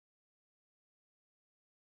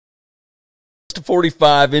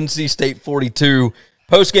45, NC State 42.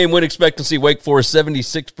 Post-game win expectancy, Wake Forest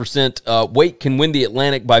 76%. Wake can win the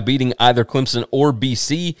Atlantic by beating either Clemson or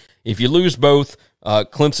BC. If you lose both,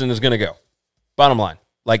 Clemson is going to go. Bottom line.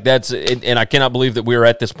 Like that's, and I cannot believe that we're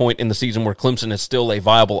at this point in the season where Clemson is still a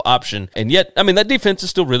viable option. And yet, I mean, that defense is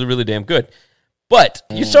still really, really damn good. But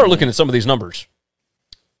you start looking at some of these numbers.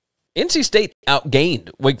 NC State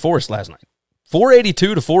outgained Wake Forest last night,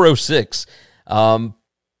 482 to 406.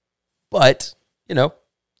 But,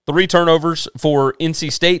 3 turnovers for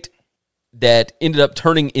NC State that ended up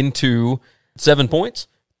turning into 7 points.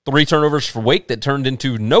 3 turnovers for Wake that turned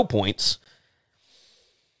into no points.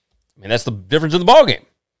 I mean, that's the difference in the ballgame.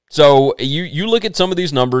 So you look at some of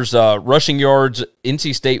these numbers, rushing yards,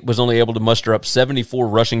 NC State was only able to muster up 74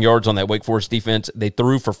 rushing yards on that Wake Forest defense. They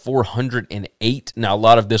threw for 408. Now, a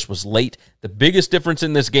lot of this was late. The biggest difference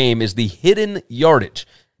in this game is the hidden yardage.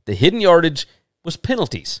 The hidden yardage was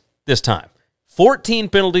penalties this time. 14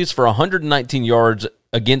 penalties for 119 yards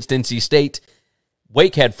against NC State.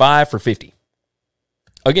 Wake had 5 for 50.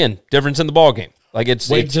 Again, difference in the ballgame. Like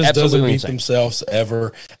Wake just doesn't beat themselves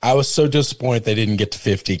ever. I was so disappointed they didn't get to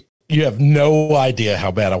 50. You have no idea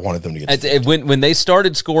how bad I wanted them to get to 50. When they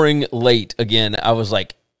started scoring late again, I was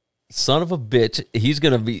like, son of a bitch, he's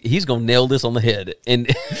gonna nail this on the head. And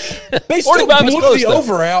they still blew the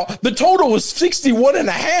over out. The total was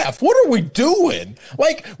 61.5. What are we doing?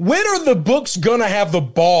 Like, when are the books gonna have the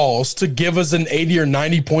balls to give us an 80 or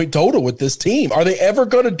 90 point total with this team? Are they ever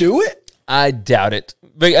gonna do it? I doubt it.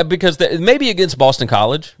 Because maybe against Boston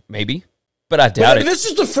College, maybe, but I doubt it. That's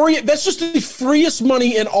just the freest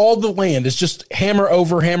money in all the land. It's just hammer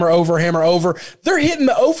over, hammer over, hammer over. They're hitting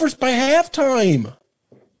the overs by halftime.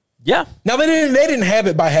 Yeah. Now they didn't have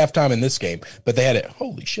it by halftime in this game, but they had it.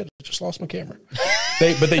 Holy shit! I just lost my camera.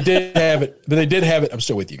 But they did have it. But they did have it. I'm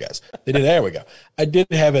still with you guys. They did. There we go. I did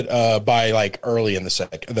have it by like early in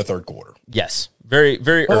the third quarter. Yes. Very,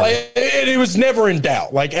 very early. It was never in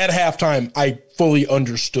doubt. Like at halftime, I fully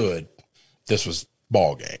understood this was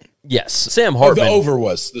ball game. Yes. Sam Hartman. The over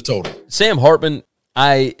was the total. Sam Hartman,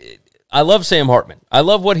 I love Sam Hartman. I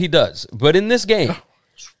love what he does. But in this game,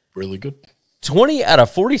 it's really good. 20 out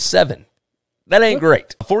of 47. That ain't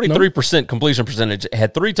great. 43% completion percentage,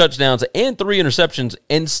 had 3 touchdowns and 3 interceptions,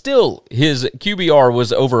 and still his QBR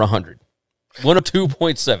was over 100.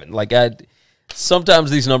 102.7. Like,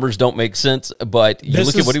 sometimes these numbers don't make sense, but you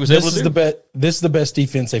look at what he was able to do. This is the best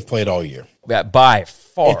defense they've played all year. By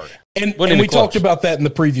far. And we talked about that in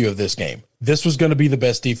the preview of this game. This was going to be the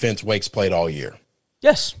best defense Wake's played all year.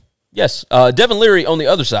 Yes. Devin Leary on the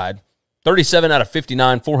other side, 37 out of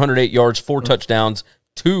 59, 408 yards, 4 touchdowns,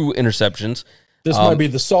 2 interceptions. This might be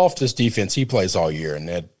the softest defense he plays all year, and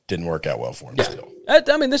that didn't work out well for him still.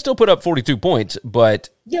 I mean, they still put up 42 points, but...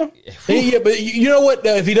 Yeah, but you know what?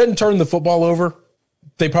 If he doesn't turn the football over,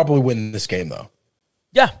 they probably win this game, though.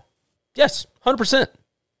 Yeah. Yes, 100%.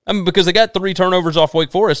 I mean, because they got 3 turnovers off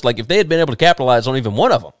Wake Forest. Like, if they had been able to capitalize on even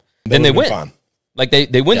one of them, then they win. Fine. Like,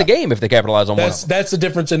 they win the game if they capitalize on one of them. That's the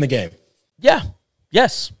difference in the game. Yeah.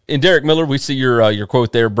 Yes. And Derek Miller, we see your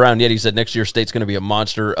quote there. Brown Yeti said next year State's going to be a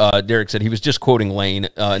monster. Derek said he was just quoting Lane,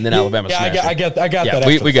 and then Alabama smashed I got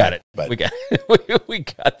that. We got it. We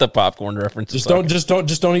got the popcorn reference. Just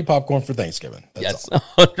don't eat popcorn for Thanksgiving. That's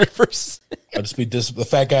 100%. I'll just be the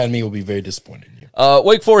fat guy in me will be very disappointed in you.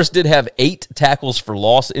 Wake Forest did have 8 tackles for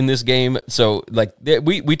loss in this game. So like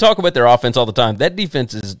we talk about their offense all the time. That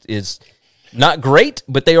defense is not great,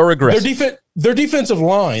 but they are aggressive. Their defensive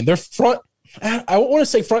line, their front. I want to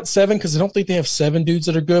say front 7 because I don't think they have 7 dudes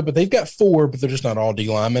that are good, but they've got 4, but they're just not all D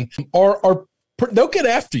linemen. They'll get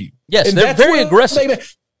after you. Yes, and they're very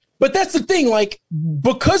aggressive. But that's the thing, like,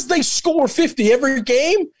 because they score 50 every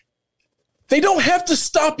game, they don't have to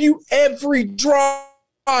stop you every drive.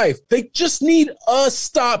 They just need a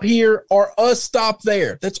stop here or a stop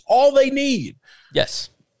there. That's all they need. Yes.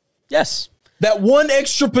 That one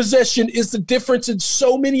extra possession is the difference in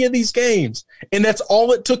so many of these games. And that's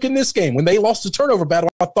all it took in this game. When they lost the turnover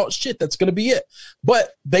battle, I thought, shit, that's going to be it.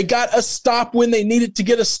 But they got a stop when they needed to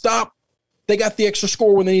get a stop. They got the extra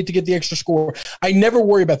score when they need to get the extra score. I never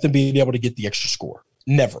worry about them being able to get the extra score.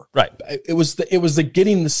 Never. Right. It was the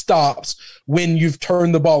getting the stops when you've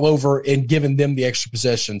turned the ball over and given them the extra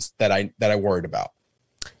possessions that I worried about.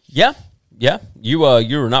 Yeah. Yeah, you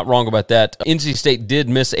were not wrong about that. NC State did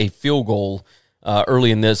miss a field goal early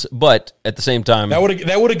in this, but at the same time, that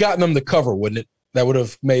would have gotten them the cover, wouldn't it? that would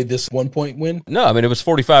have made this 1 point win? No, I mean, it was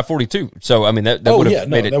 45-42. So, I mean, that would have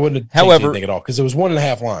made it. That wouldn't have however, anything at all because it was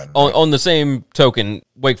 1.5 line. Right? On the same token,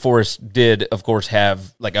 Wake Forest did, of course,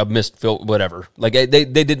 have like a missed field, whatever. Like they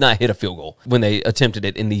did not hit a field goal when they attempted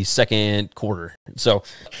it in the second quarter. So,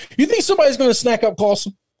 you think somebody's going to snack up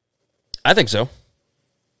Clawson? I think so.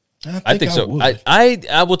 I think so. Would.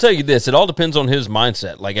 I will tell you this. It all depends on his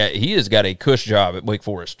mindset. Like he has got a cush job at Wake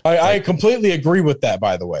Forest. I completely agree with that,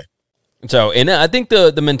 by the way. So, and I think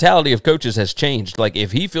the mentality of coaches has changed. Like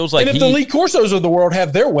if he feels like and if the Lee Corsos of the world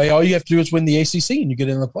have their way, all you have to do is win the ACC and you get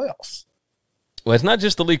in the playoffs. Well, it's not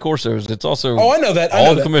just the Lee Corsos. It's also I know that.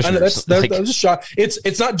 all the commissioners. That was a shot.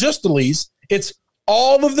 It's not just the Lees. It's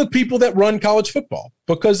all of the people that run college football,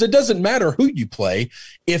 because it doesn't matter who you play.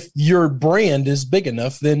 If your brand is big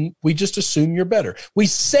enough, then we just assume you're better. We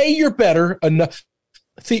say you're better enough.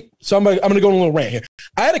 See, so I'm going to go on a little rant here.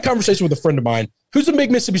 I had a conversation with a friend of mine who's a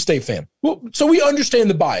big Mississippi State fan. Well, so we understand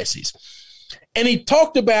the biases. And he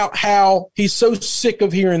talked about how he's so sick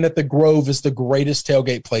of hearing that the Grove is the greatest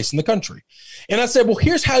tailgate place in the country. And I said, well,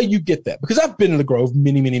 here's how you get that. Because I've been to the Grove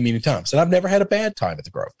many, many, many times, and I've never had a bad time at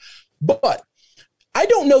the Grove. But I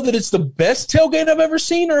don't know that it's the best tailgate I've ever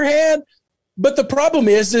seen or had. But the problem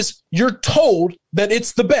is you're told that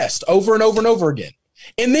it's the best over and over and over again.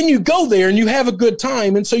 And then you go there and you have a good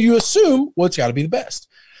time. And so you assume, well, it's got to be the best.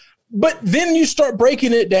 But then you start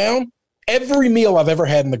breaking it down. Every meal I've ever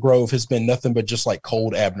had in the Grove has been nothing but just like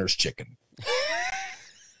cold Abner's chicken.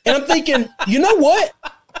 And I'm thinking, you know what?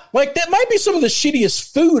 Like that might be some of the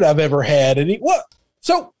shittiest food I've ever had. And what?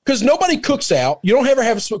 So, because nobody cooks out. You don't ever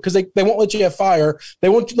have, because they won't let you have fire. They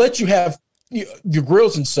won't let you have your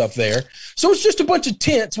grills and stuff there. So it's just a bunch of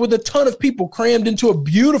tents with a ton of people crammed into a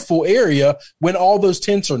beautiful area when all those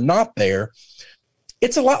tents are not there.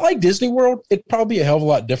 It's a lot like Disney World. It'd probably be a hell of a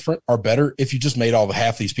lot different or better if you just made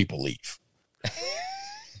half these people leave.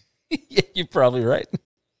 Yeah, you're probably right.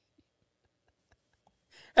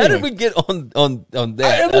 How did we get on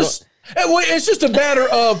that? It's just a matter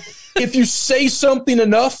of if you say something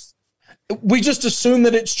enough, we just assume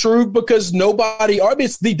that it's true because nobody. I mean,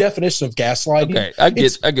 it's the definition of gaslighting. Okay, I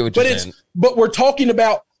get what you're saying. But we're talking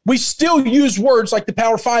about. We still use words like the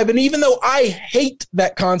Power Five, and even though I hate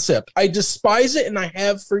that concept, I despise it, and I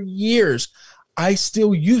have for years, I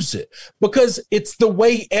still use it because it's the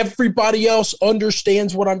way everybody else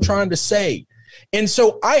understands what I'm trying to say. And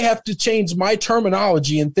so I have to change my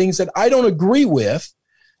terminology and things that I don't agree with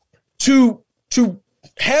to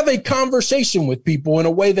have a conversation with people in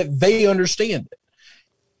a way that they understand it.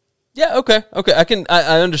 Yeah, okay.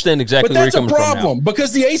 I understand exactly where you're coming from. But that's a problem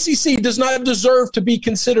because the ACC does not deserve to be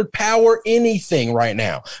considered power anything right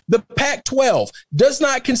now. The Pac-12 does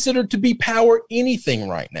not consider to be power anything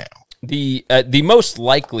right now. The most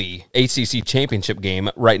likely ACC championship game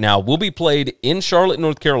right now will be played in Charlotte,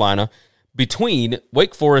 North Carolina, between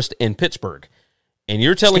Wake Forest and Pittsburgh. And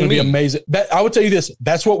you're telling me, be amazing. I would tell you this.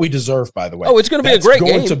 That's what we deserve, by the way. Oh, it's going to be a great game.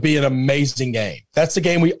 It's going to be an amazing game. That's the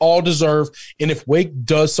game we all deserve. And if Wake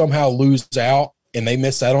does somehow lose out and they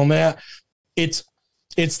miss out on that, it's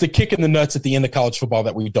the kick in the nuts at the end of college football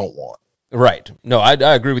that we don't want. Right. No, I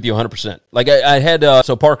agree with you 100%. Like I had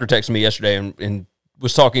so Parker texted me yesterday and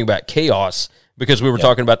was talking about chaos because we were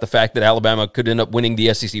talking about the fact that Alabama could end up winning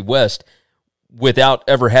the SEC West without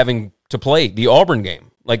ever having to play the Auburn game.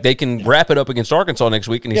 Like they can wrap it up against Arkansas next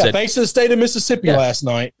week. And he said, thanks to the state of Mississippi last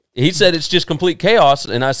night. He said it's just complete chaos.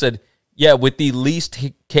 And I said, yeah, with the least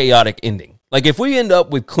chaotic ending. Like if we end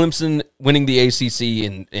up with Clemson winning the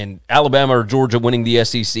ACC and Alabama or Georgia winning the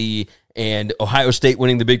SEC and Ohio State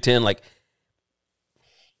winning the Big Ten, like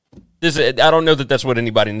this, I don't know that that's what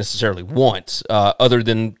anybody necessarily wants other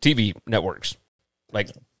than TV networks.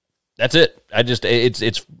 Like that's it.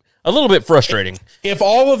 It's a little bit frustrating. If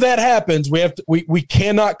all of that happens, we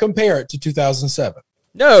cannot compare it to 2007.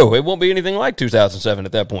 No, it won't be anything like 2007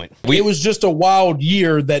 at that point. It was just a wild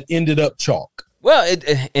year that ended up chalk. Well,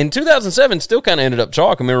 in 2007, still kind of ended up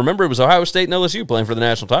chalk. I mean, remember, it was Ohio State and LSU playing for the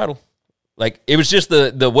national title. Like, it was just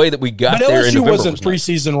the way that we got there in November. LSU wasn't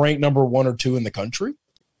preseason ranked number 1 or 2 in the country.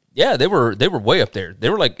 Yeah, they were way up there.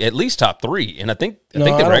 They were like at least top 3, and I think they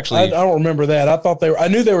were actually. I don't remember that. I thought they were. I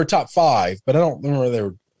knew they were top 5, but I don't remember they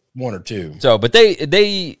were 1 or 2. So, but they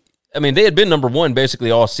had been number 1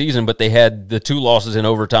 basically all season, but they had the 2 losses in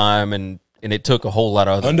overtime, and it took a whole lot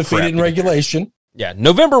of other undefeated in regulation. Yeah,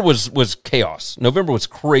 November was chaos. November was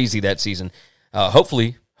crazy that season.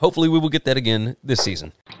 Hopefully we will get that again this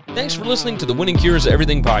season. Thanks for listening to the Winning Cures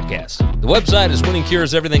Everything podcast. The website is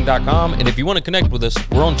winningcureseverything.com, and if you want to connect with us,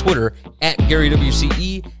 we're on Twitter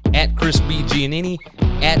 @GaryWCE, @ChrisB Giannini.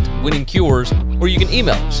 @winningcures, or you can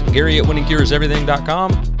email us,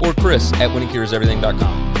 Gary@winningcureseverything.com or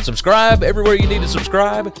Chris@winningcureseverything.com. Subscribe everywhere you need to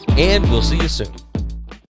subscribe, and we'll see you soon.